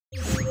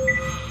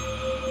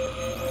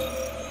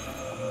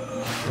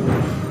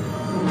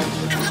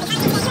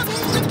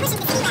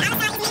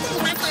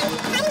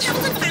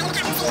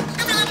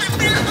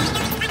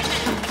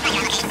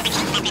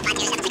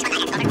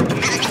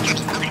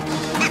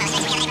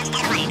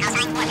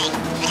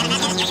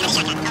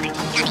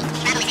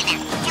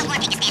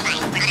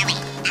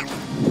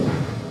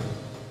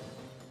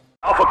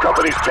Alpha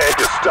Company's tank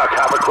is stuck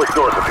half a click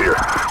north of here.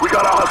 We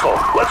gotta hustle.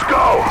 Let's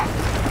go!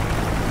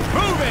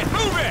 Move it!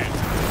 Move it!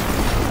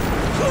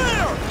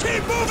 Clear!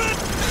 Keep moving!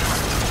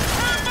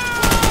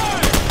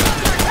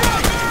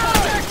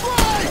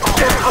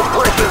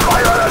 Infiltration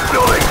fire on that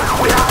building!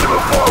 We have to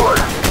move forward!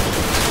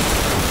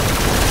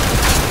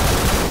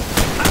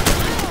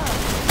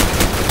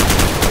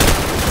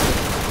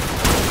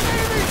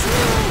 Enemy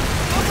troops!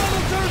 I'm on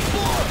the third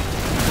floor!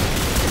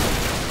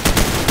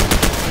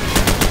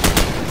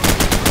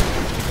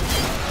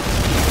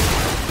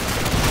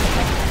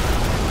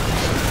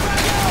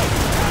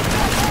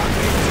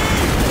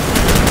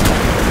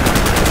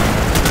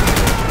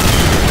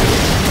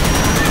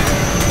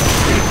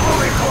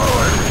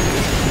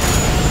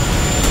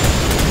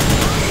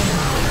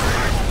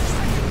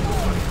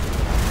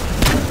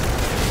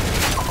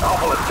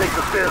 Take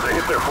the stairs and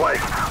hit their flank.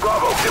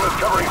 Bravo, give us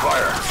covering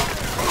fire.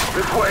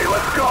 This way,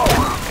 let's go!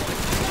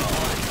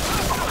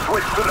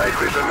 Switch to night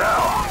vision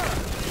now.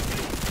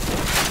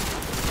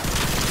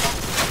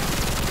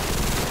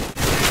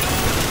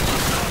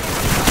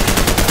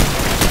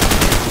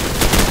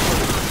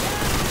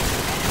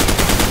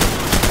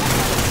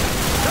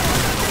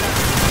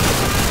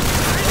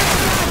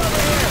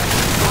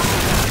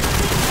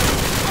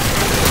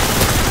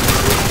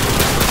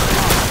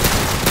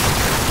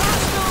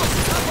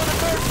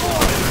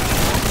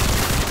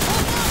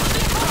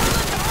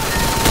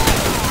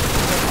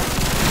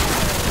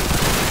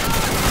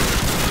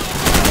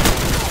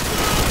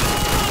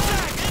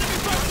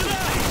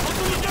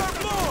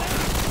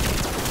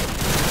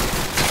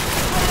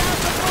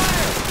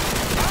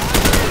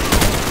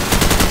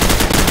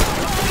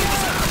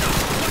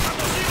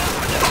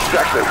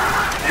 Jackson,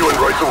 you and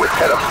Royce will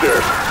head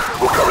upstairs.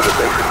 We'll cover this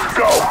entrance.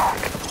 Go!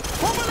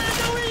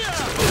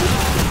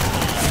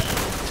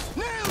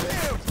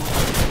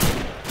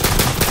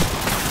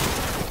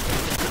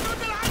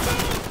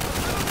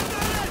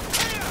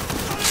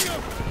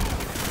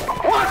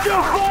 Watch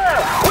your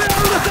fire! We're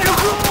on the second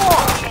floor!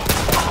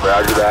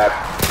 Roger that.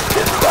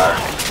 Get fire.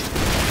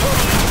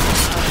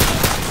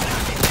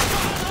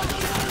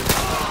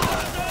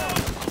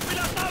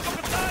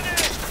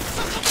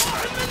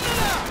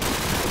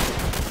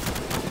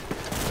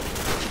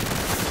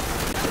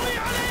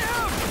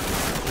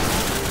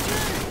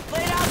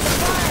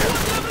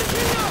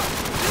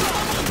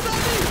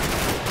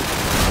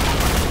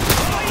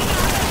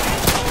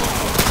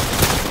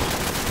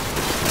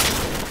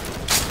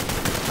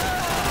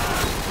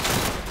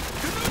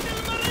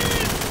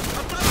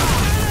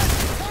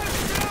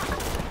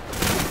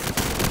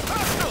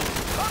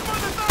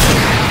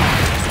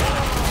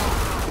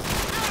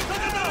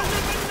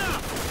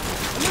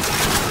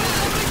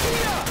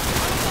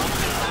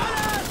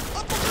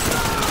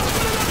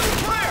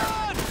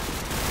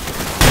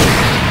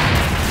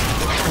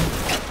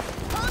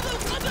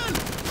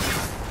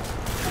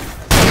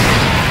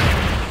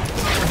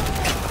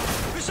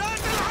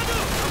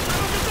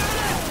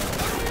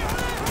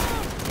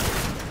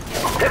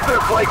 Hit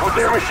their flank with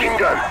their machine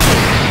gun.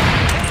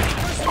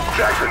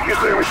 Jackson, use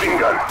their machine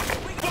gun.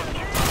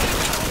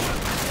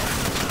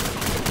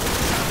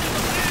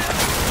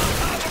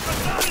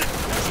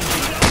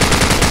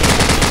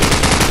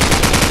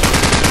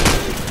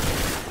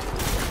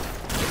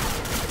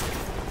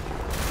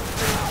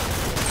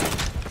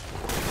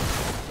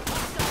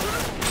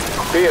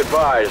 Be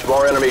advised,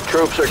 more enemy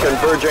troops are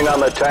converging on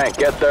the tank.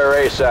 Get there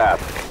ASAP.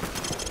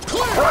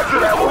 Roger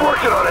that, we're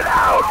working on it.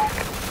 Out!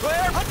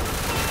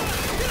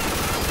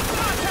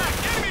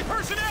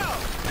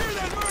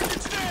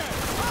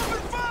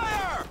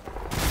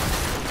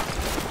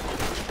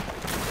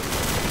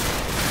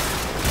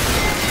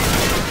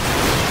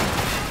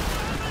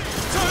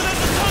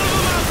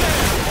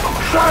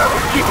 Shut up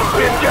and keep him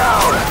pinned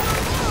down!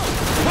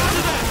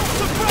 Roger that!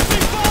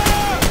 Suppressing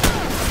fire!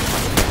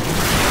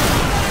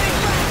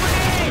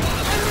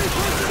 Enemy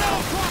personnel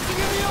crossing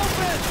in the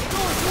open!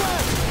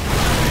 Northwest!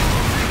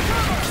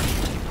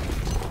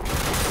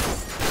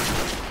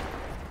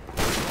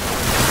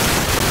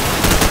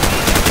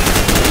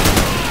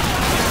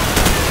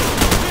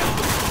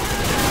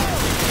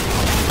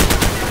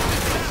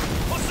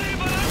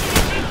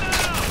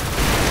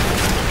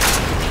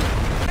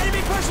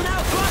 Enemy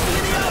personnel crossing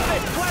in the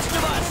open! West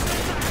of us!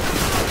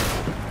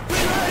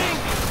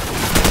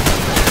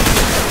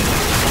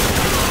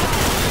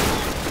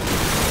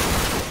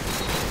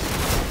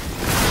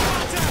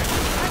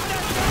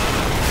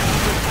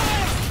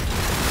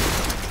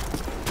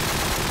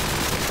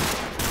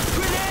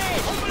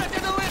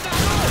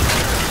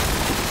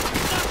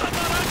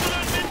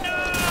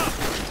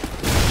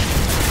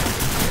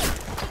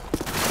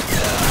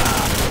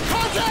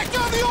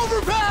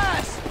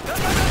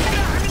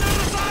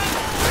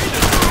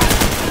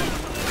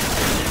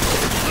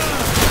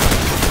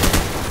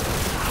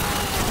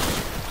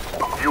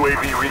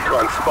 UAV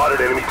recon spotted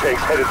enemy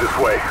tanks headed this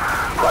way.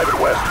 Private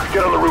West,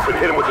 get on the roof and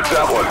hit him with the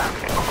javelin.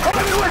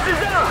 Private West is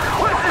down!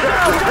 West is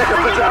down! Jackson, pick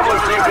up the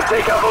javelin so you can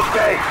take out those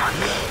tanks.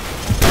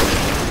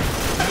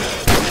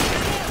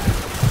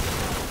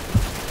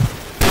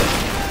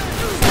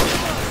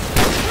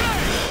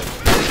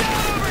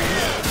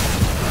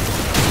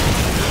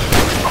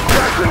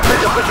 Jackson,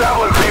 pick up the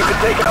javelin so you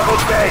can take out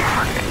those tanks.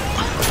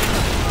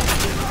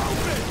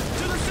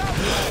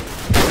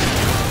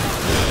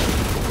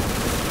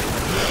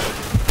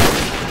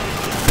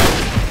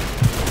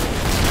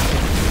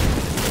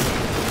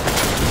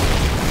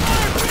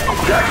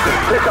 Jackson,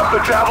 pick up the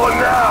javelin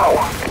now!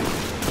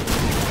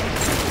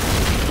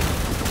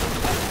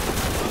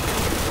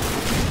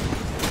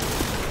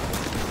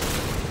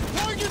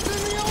 Targets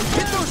in the open!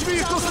 Hit those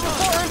vehicles at the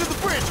far end of the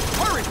bridge!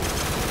 Hurry!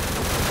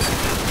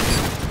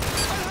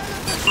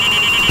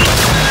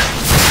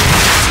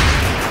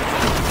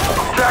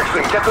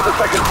 Jackson, get to the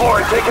second floor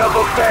and take out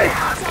those tanks!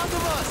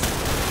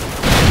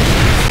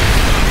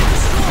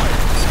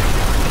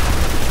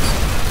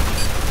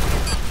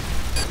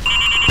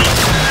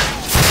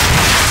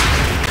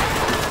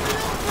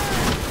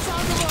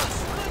 South of us!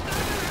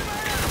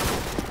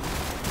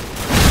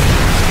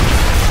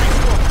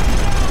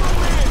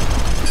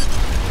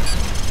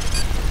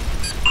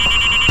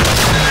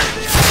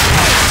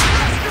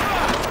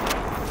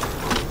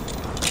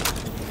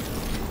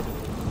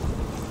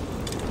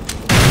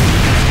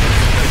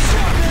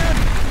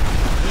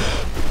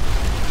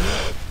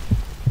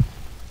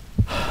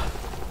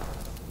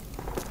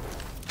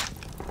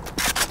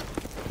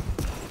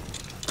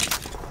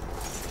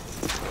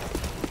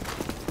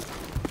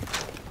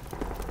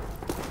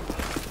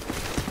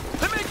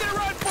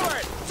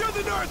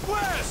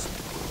 Northwest!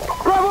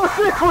 Bravo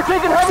 6, we're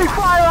taking heavy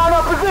fire on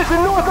our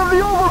position north of the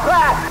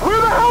overpass!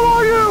 Where the hell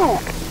are you?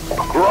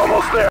 We're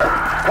almost there.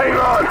 Hang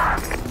on!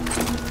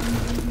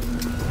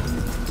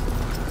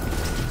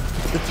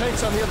 The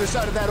tank's on the other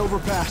side of that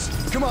overpass.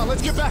 Come on,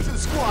 let's get back to the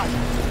squad.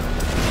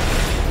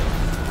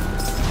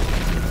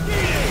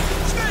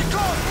 Stay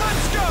close,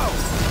 let's go!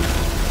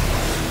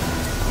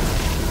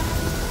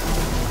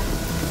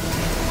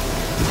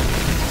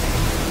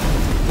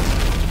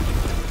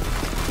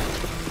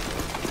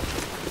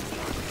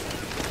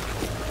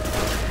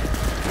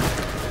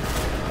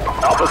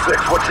 Alpha 6,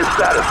 what's your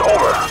status?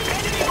 Over.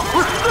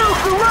 We're still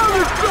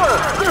surrounded, sir!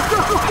 There's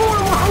just a 4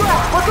 of us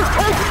left, but the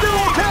tank's still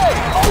okay!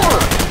 Over!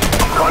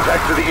 Contact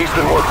to the east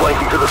and more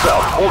flanking to the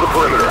south. Hold the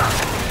perimeter.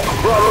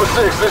 Bravo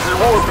 6, this is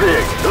War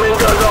Pig. The main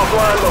gun's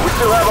offline, but we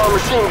still have our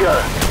machine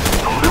gun.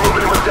 They're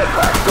moving in with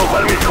jetpacks. Don't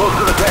let them get close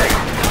to the tank.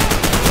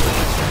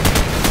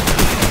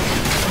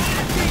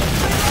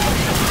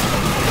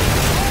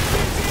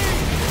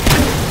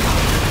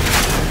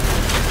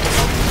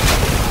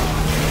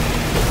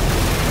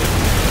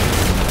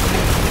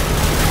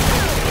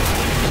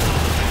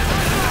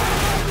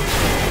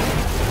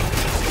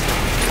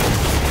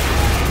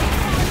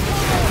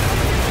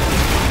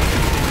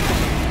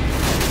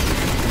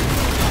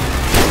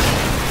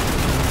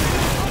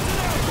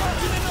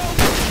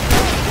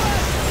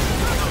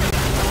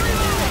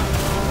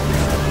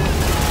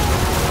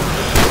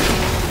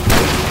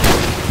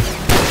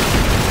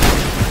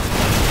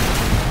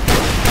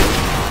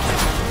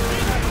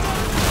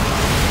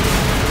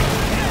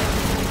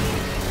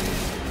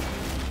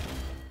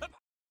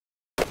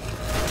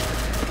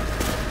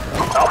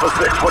 Alpha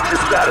 6, what's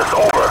your status?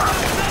 Over.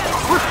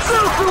 We're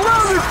still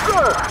surrounded,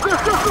 sir!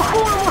 There's just a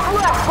 4 of us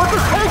left, but the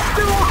tank's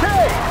still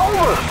okay!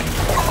 Over!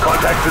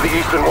 Contact to the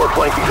east and more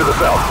flanking to the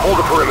south. Hold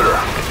the perimeter.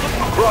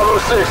 Bravo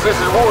 6, this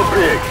is War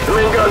Pig. The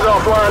main gun's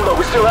offline, but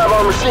we still have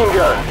our machine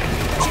gun.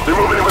 They're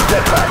moving in with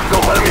jetpacks.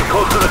 Don't let them get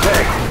close to the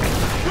tank.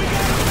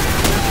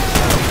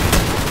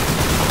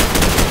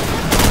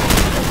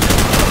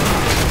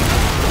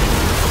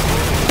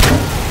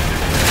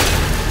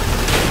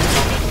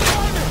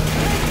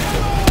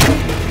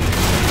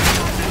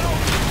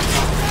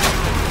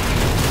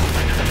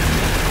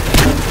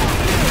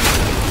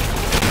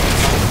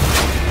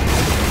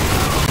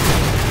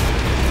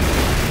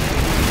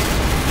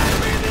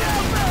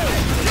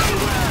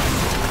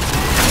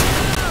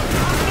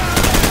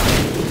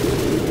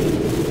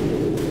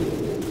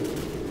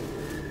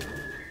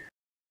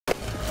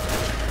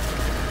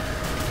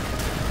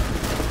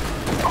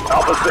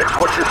 Alpha 6,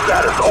 what's your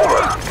status?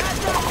 Over.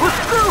 We're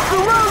still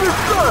surrounded,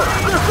 sir!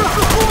 There's just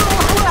a 4 of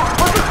us left,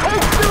 but the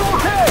tank's still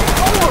okay!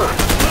 Over!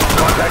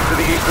 Contact to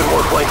the east and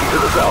more flanking to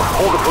the south.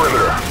 Hold the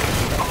perimeter.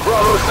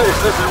 Bravo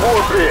 6, this is War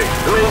Pig.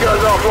 The main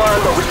gun's offline,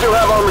 but we still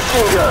have our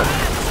machine gun.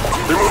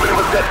 They're moving in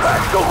with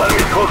jetpacks. Don't let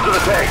them get close to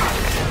the tank.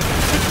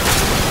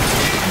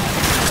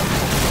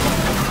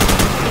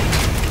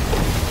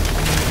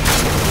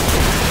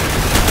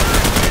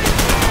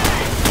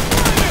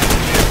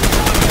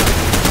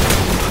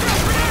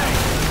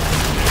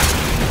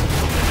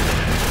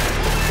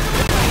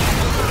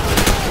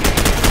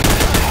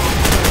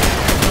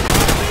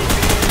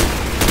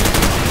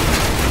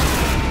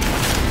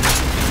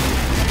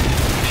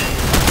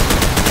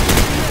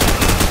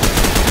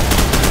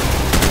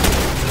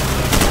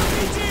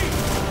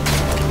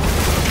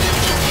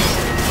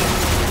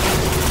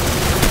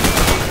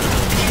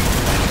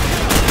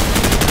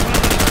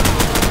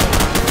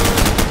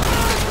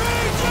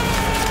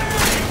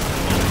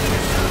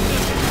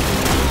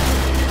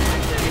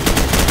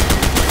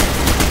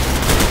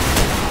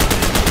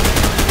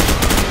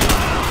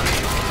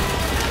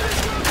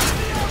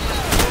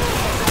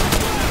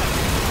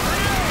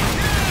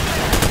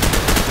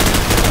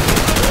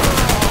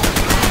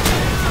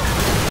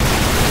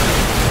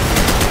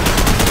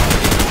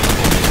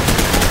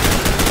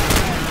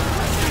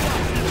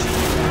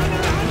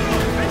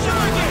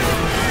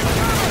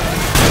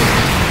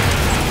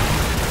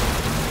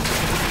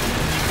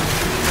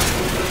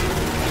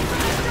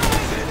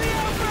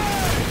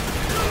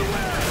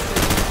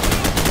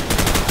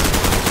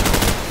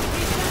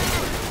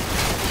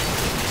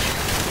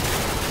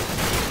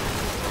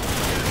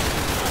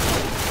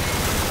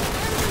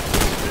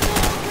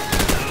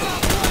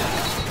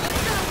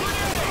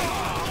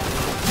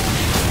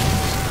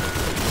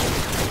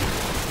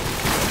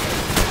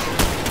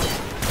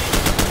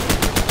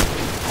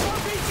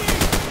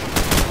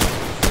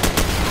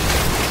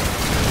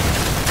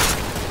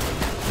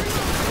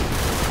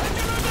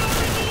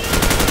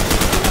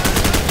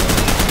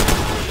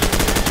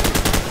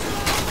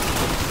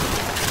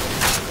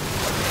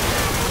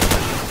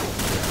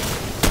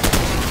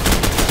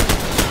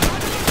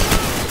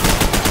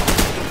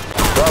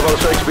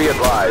 be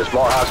advised,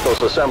 more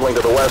hostiles assembling to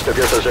the west of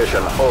your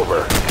position.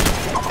 Over.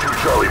 2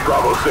 Charlie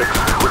Bravo 6,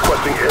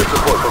 requesting air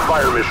support for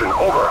fire mission.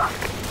 Over.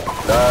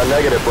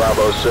 Negative,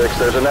 Bravo 6.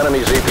 There's an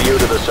enemy ZPU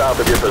to the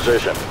south of your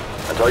position.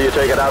 Until you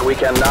take it out, we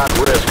cannot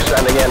risk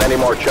sending in any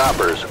more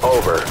choppers.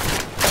 Over.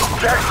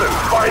 Jackson,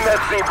 find that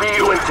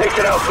CPU and take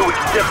it out so we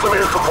can get some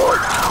air support.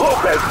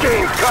 Lopez,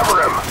 Gaines,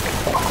 cover him.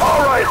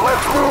 All right,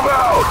 let's move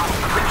out.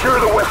 Secure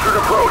the western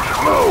approach.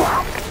 Move.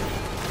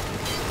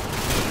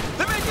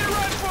 They're making a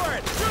run for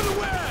it! To the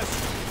west!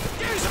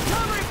 Give me some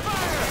covering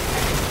fire!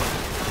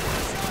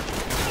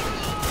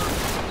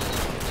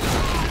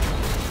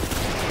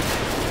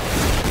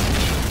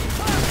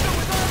 Hostile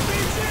with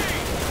RPG!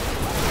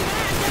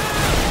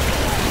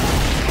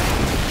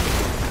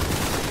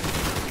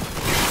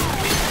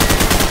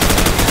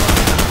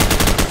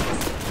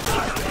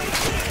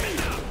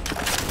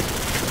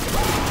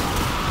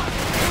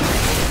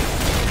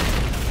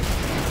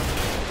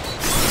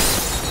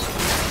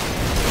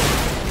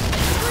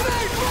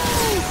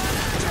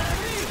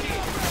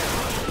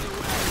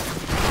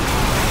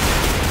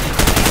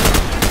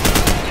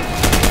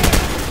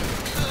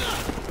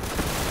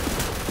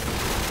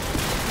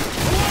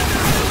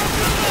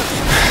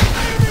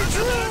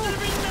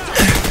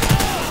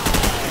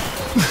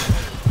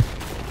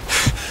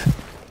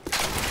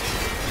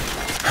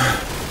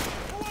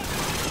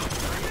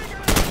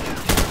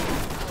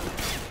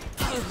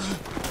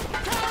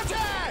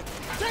 Contact!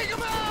 Take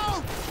him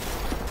out!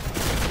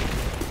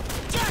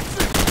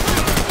 Jackson!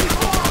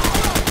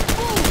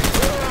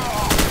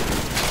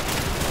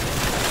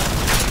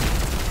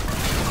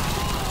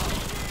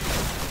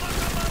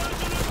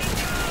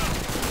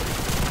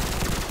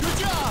 Good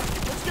job!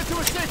 Let's get to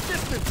a safe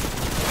distance!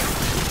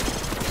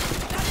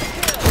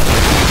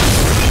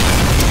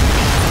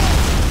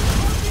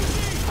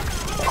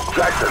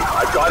 Jackson,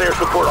 I've got air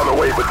support on the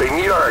way, but they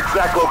need our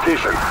exact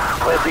location.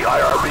 Plant the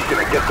IR beacon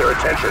and get their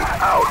attention.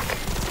 Out.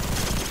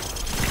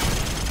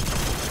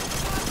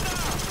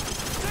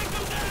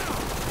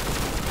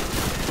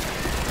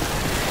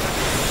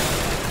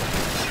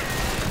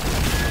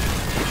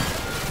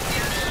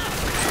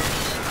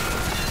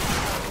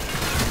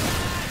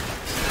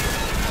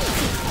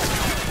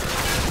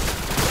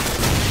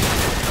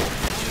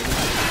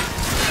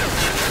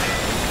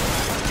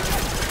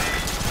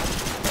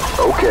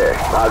 Okay,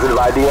 positive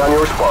ID on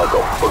your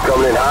Sparkle. We're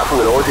coming in hot from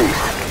the northeast.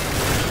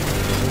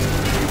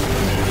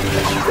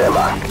 Stand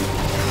by.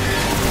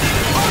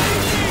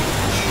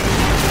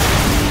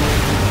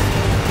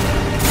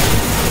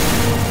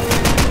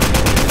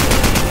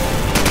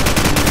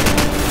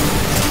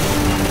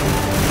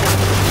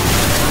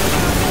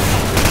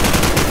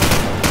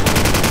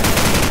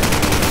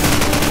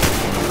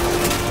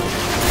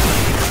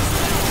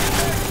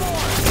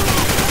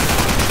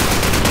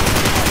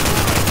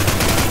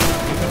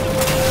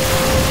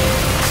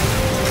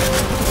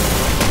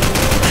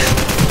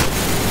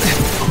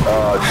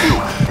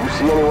 You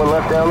see anyone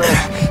left down there?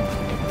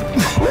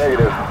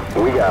 Negative.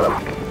 We got him.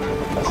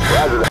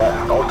 Roger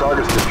that. All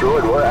targets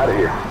destroyed. We're out of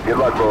here. Good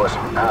luck, boys.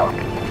 Out.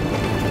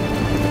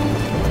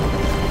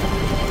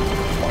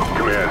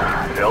 Command,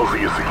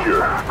 LZ is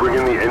secure. Bring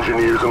in the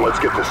engineers and let's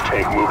get this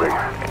tank moving.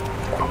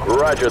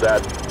 Roger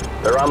that.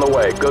 They're on the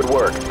way. Good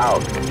work.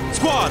 Out.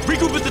 Squad,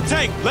 regroup at the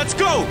tank! Let's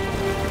go!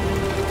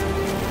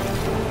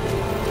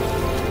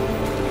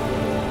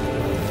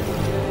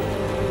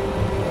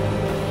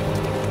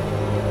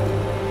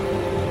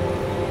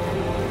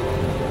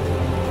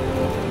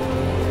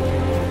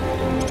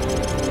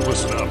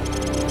 Listen up.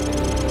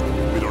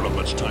 We don't have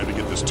much time to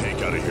get this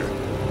tank out of here.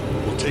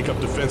 We'll take up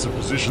defensive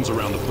positions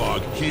around the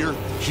fog, here,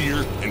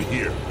 and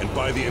here, and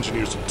buy the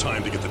engineers some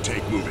time to get the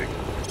tank moving.